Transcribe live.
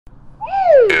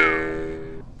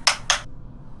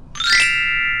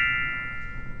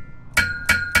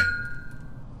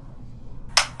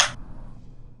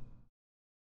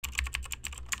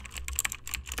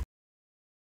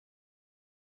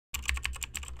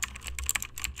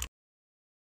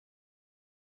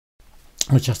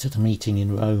I was just at a meeting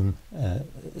in Rome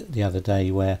the other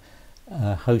day where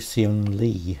Ho-Seung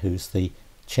Lee, who's the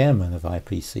chairman of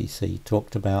IPCC,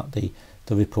 talked about the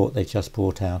report they just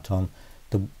brought out on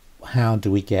how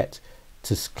do we get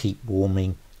to keep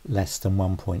warming less than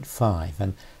 1.5,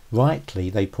 and rightly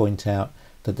they point out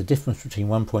that the difference between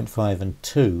 1.5 and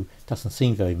 2 doesn't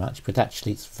seem very much, but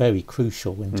actually it's very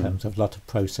crucial in terms of a lot of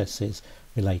processes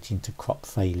relating to crop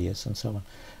failures and so on.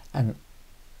 And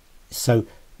so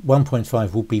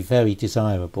 1.5 will be very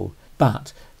desirable,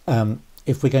 but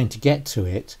if we're going to get to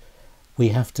it, we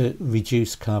have to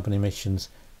reduce carbon emissions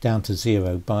down to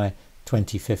zero by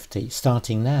 2050,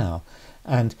 starting now.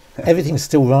 And everything's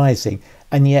still rising,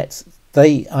 and yet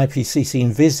the IPCC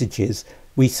envisages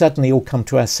we suddenly all come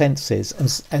to our senses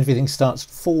and everything starts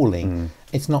falling.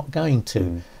 It's not going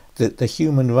to. The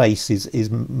human race is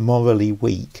morally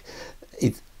weak.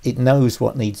 It knows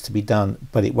what needs to be done,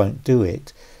 but it won't do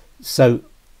it. So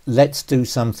let's do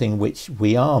something which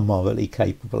we are morally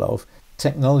capable of.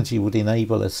 Technology would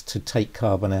enable us to take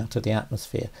carbon out of the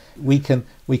atmosphere. We can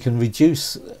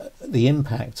reduce the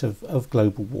impact of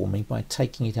global warming by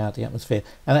taking it out of the atmosphere,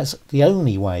 and that's the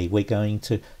only way we're going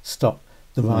to stop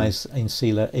the rise in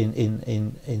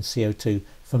CO2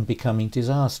 from becoming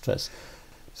disastrous.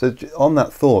 So on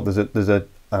that thought, there's a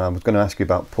I was going to ask you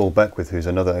about Paul Beckwith, who's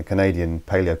another Canadian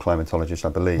paleoclimatologist, I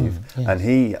believe, yes.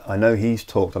 And I know he's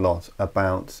talked a lot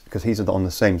about, because he's on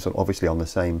the same obviously on the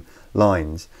same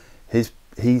lines.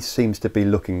 He seems to be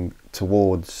looking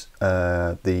towards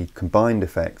the combined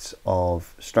effects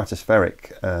of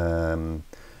stratospheric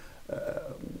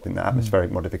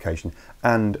atmospheric modification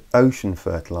and ocean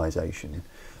fertilisation,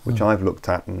 which I've looked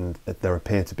at, and there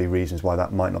appear to be reasons why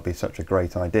that might not be such a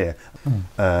great idea.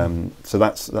 So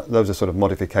those are sort of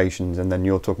modifications, and then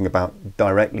you're talking about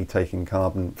directly taking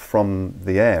carbon from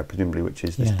the air, presumably, which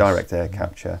is this direct air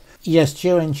capture. Yes,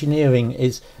 geoengineering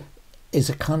is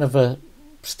a kind of a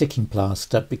sticking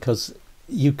plaster, because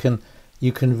you can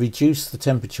reduce the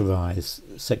temperature rise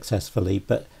successfully,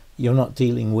 but you're not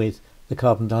dealing with the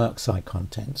carbon dioxide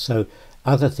content. So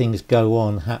other things go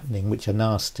on happening which are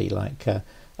nasty, like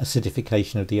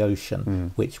acidification of the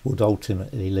ocean, which would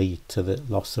ultimately lead to the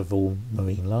loss of all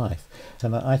marine life.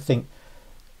 And I think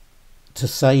to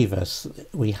save us,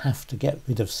 we have to get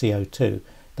rid of CO2.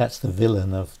 That's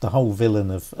the whole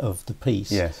villain of the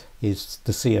piece. Yes. Is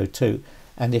the CO2.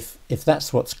 And if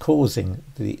that's what's causing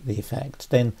the effect,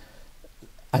 then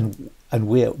and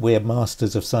we're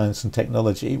masters of science and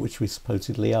technology, which we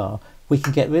supposedly are, we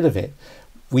can get rid of it.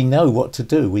 We know what to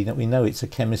do. We know it's a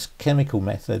chemical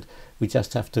method. We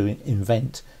just have to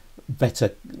invent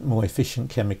better, more efficient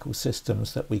chemical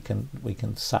systems that we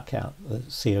can suck out the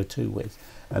CO2 with.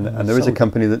 And there is a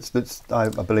company that's I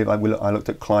believe I looked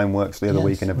at Climeworks the other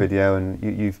week in a video, and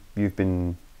you've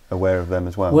been aware of them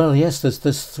as well. Well, yes,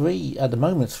 there's three at the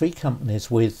moment, three companies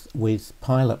with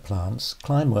pilot plants.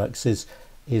 Climeworks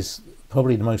is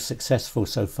probably the most successful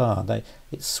so far.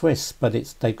 It's Swiss, but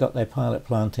they've got their pilot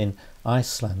plant in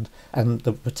Iceland, and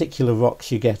the particular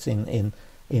rocks you get in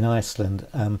Iceland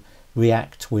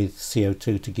react with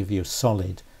CO2 to give you a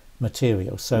solid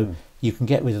material. So you can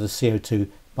get rid of the CO2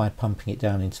 by pumping it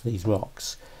down into these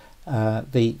rocks.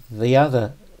 The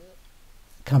other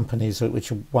companies,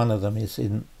 which one of them is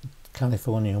in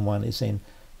California and one is in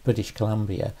British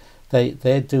Columbia,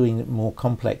 they're doing more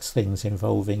complex things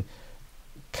involving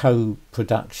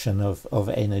co-production of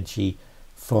energy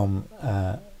from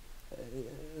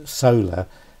solar,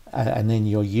 and then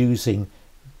you're using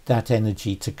that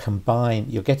energy to combine.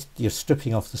 You're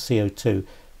stripping off the CO2,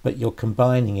 but you're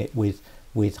combining it with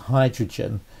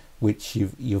hydrogen, which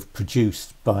you've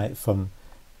produced from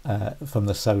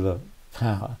the solar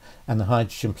power, and the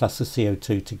hydrogen plus the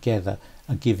CO2 together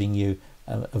are giving you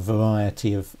a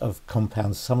variety of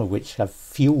compounds, some of which have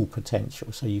fuel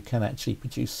potential, so you can actually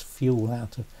produce fuel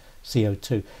out of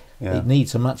CO2. It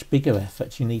needs a much bigger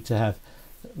effort. You need to have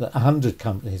 100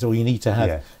 companies, or you need to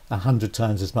have 100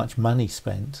 times as much money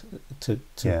spent to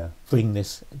bring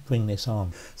this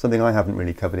on. Something I haven't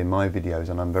really covered in my videos,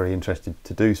 and I'm very interested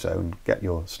to do so and get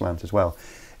your slant as well,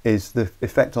 is the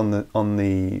effect on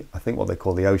the I think what they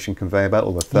call the Ocean Conveyor Belt,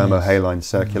 or the thermohaline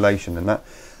circulation, and that,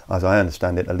 as I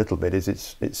understand it a little bit, is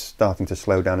it's starting to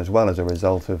slow down as well as a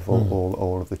result of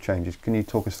all of the changes. Can you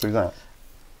talk us through that?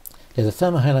 Yeah, the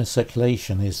thermohaline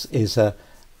circulation is a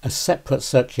separate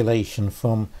circulation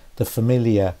from the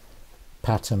familiar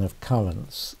pattern of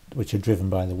currents which are driven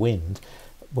by the wind,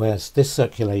 whereas this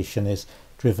circulation is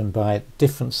driven by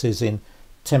differences in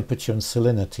temperature and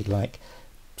salinity. Like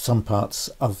some parts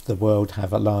of the world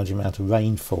have a large amount of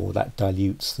rainfall that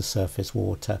dilutes the surface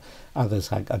water, others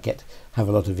have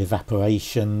a lot of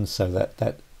evaporation, so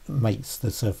that makes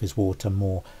the surface water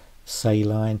more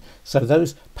saline. So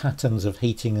those patterns of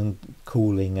heating and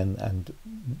cooling and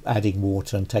adding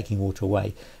water and taking water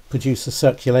away produce a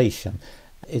circulation.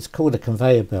 It's called a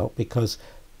conveyor belt because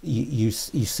you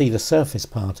see the surface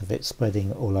part of it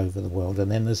spreading all over the world,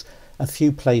 and then there's a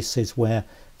few places where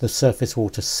the surface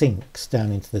water sinks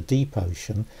down into the deep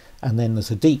ocean, and then there's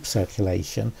a deep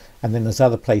circulation, and then there's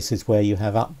other places where you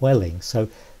have upwelling. So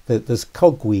there's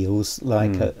cogwheels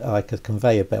like a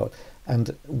conveyor belt,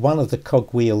 and one of the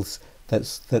cogwheels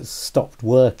that's stopped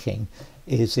working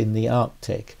is in the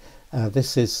Arctic.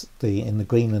 This is in the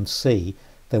Greenland Sea.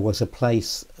 There was a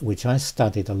place which I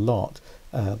studied a lot,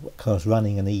 because I was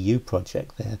running an EU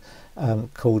project there,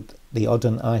 called the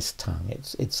Odden Ice Tongue.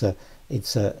 It's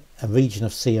a region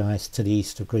of sea ice to the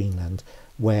east of Greenland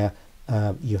where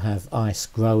you have ice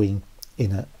growing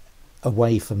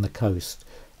away from the coast,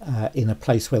 in a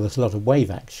place where there's a lot of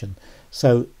wave action.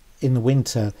 So in the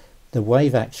winter, the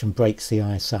wave action breaks the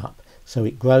ice up, so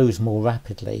it grows more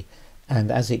rapidly, and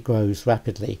as it grows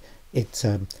rapidly, it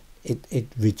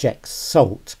rejects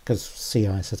salt, because sea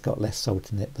ice has got less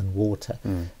salt in it than water.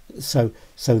 So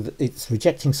it's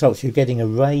rejecting salt, so you're getting a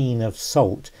rain of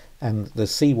salt, and the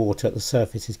seawater at the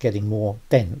surface is getting more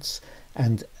dense,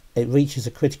 and it reaches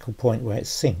a critical point where it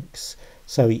sinks.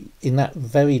 So in that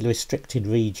very restricted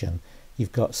region,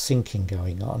 you've got sinking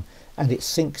going on, and it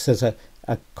sinks as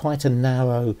quite a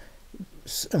narrow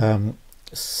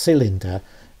cylinder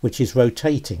which is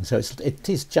rotating. So it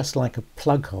is just like a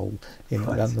plug hole in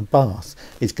the bath.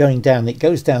 It's going down. It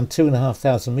goes down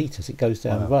 2,500 meters. It goes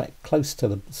down right close to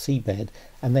the seabed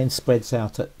and then spreads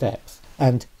out at depth.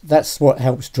 And that's what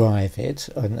helps drive it,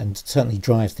 and certainly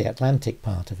drives the Atlantic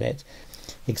part of it,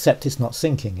 except it's not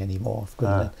sinking anymore.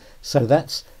 So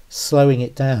that's slowing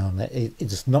it down.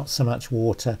 It's not so much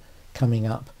water coming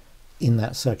up in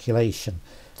that circulation.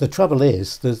 The trouble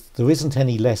is there isn't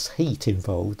any less heat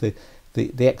involved.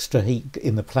 The extra heat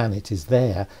in the planet is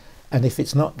there, and if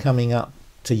it's not coming up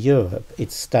to Europe,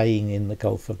 it's staying in the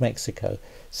Gulf of Mexico.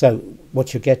 So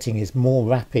what you're getting is more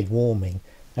rapid warming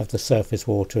of the surface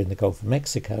water in the Gulf of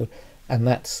Mexico, and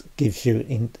that gives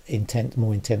you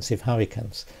more intensive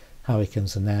hurricanes.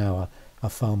 Hurricanes now are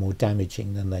far more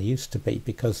damaging than they used to be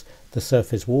because the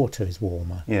surface water is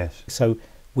warmer. Yes. So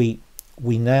we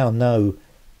now know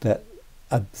that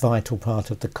a vital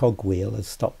part of the cogwheel has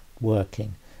stopped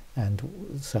working,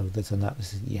 and so this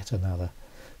is yet another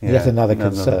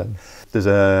concern. There's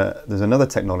another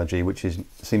technology which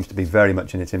seems to be very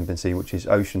much in its infancy, which is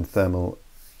ocean thermal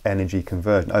energy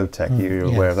conversion, OTEC. You're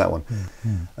aware of that one.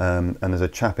 And there's a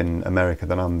chap in America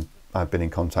that I've been in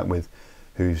contact with,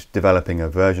 who's developing a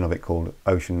version of it called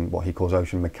what he calls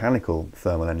ocean mechanical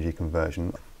thermal energy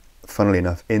conversion, funnily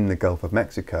enough in the Gulf of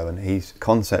Mexico. And his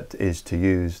concept is to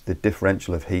use the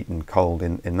differential of heat and cold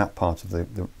in that part of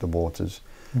the waters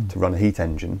to run a heat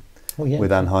engine with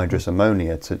anhydrous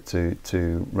ammonia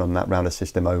to run that round a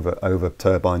system over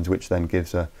turbines, which then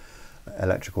gives a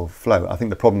electrical flow. I think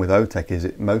the problem with OTEC is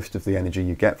most of the energy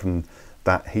you get from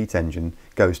that heat engine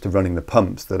goes to running the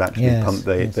pumps that actually pump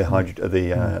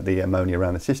the ammonia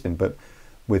around the system. But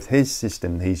with his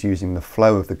system, he's using the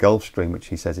flow of the Gulf Stream, which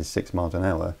he says is 6 miles an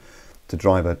hour, to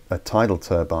drive a tidal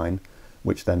turbine,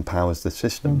 which then powers the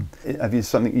system. Have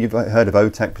you've heard of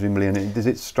OTEC presumably, and does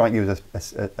it strike you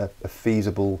as a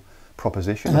feasible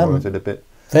proposition, or is it a bit?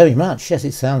 Very much, yes.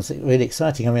 It sounds really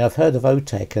exciting. I mean, I've heard of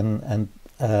OTEC, and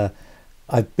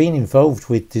I've been involved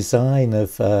with design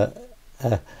of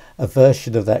a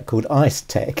version of that called Ice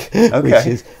Tech, which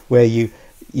is where you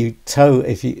tow,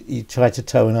 if you try to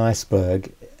tow an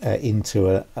iceberg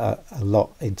into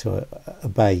a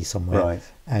bay somewhere,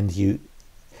 and you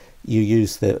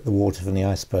use the water from the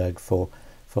iceberg for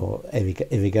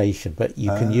irrigation, but you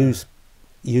can use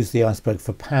the iceberg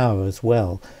for power as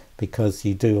well, because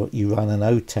you run an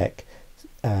OTEC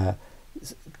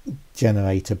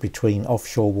generator between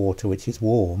offshore water, which is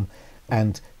warm,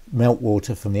 and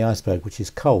meltwater from the iceberg, which is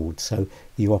cold. So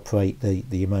you operate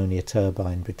the ammonia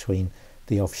turbine between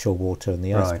the offshore water and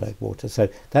the iceberg water. So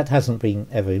that hasn't been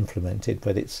ever implemented,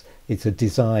 but it's a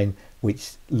design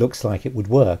which looks like it would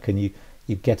work, and you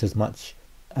get as much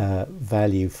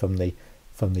value from the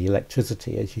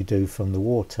electricity as you do from the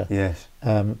water. Yes.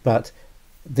 But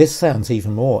this sounds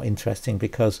even more interesting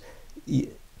because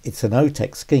it's an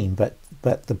OTEC scheme, but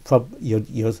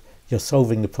you're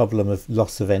solving the problem of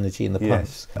loss of energy in the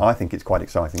pumps. I think it's quite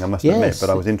exciting, I must admit, but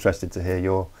I was interested to hear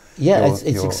your... it's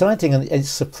exciting, and it's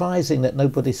surprising that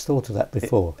nobody's thought of that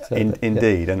before.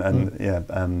 Indeed,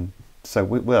 so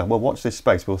we'll watch this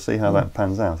space. We'll see how that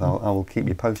pans out. I will keep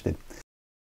you posted.